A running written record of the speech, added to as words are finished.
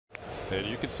And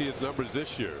you can see his numbers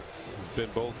this year. He's been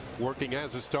both working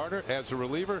as a starter, as a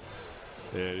reliever,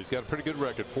 and he's got a pretty good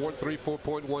record. 4-3,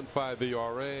 4.15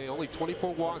 ERA, only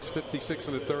 24 walks, 56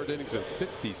 in the third innings, and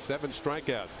 57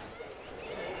 strikeouts.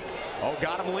 Oh,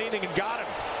 got him leaning and got him.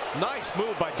 Nice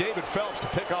move by David Phelps to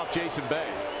pick off Jason Bay.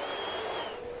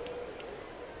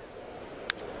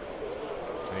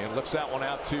 And lifts that one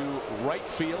out to right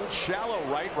field, shallow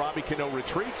right. Robbie Cano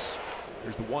retreats.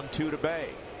 Here's the 1-2 to Bay.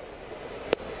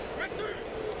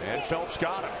 And Phelps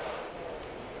got him.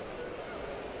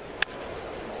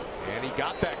 And he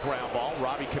got that ground ball.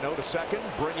 Robbie Cano to second.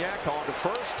 Brignac on to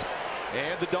first.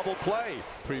 And the double play.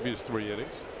 Previous 3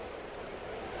 innings.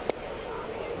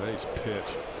 Nice pitch.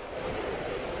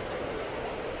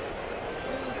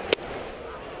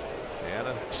 And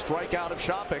a strikeout of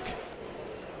Shopik.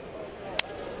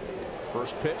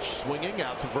 First pitch swinging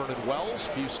out to Vernon Wells.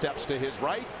 Few steps to his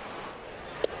right.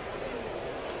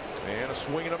 And a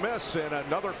swing and a miss, and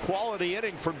another quality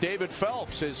inning from David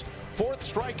Phelps, his 4th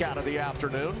strikeout of the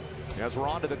afternoon, as we're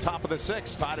on to the top of the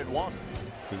 6th, tied at 1.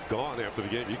 He's gone after the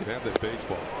game. You can have that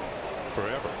baseball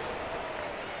forever.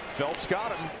 Phelps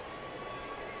got him.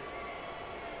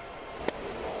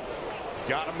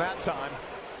 Got him that time.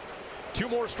 2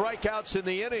 more strikeouts in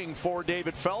the inning for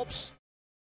David Phelps.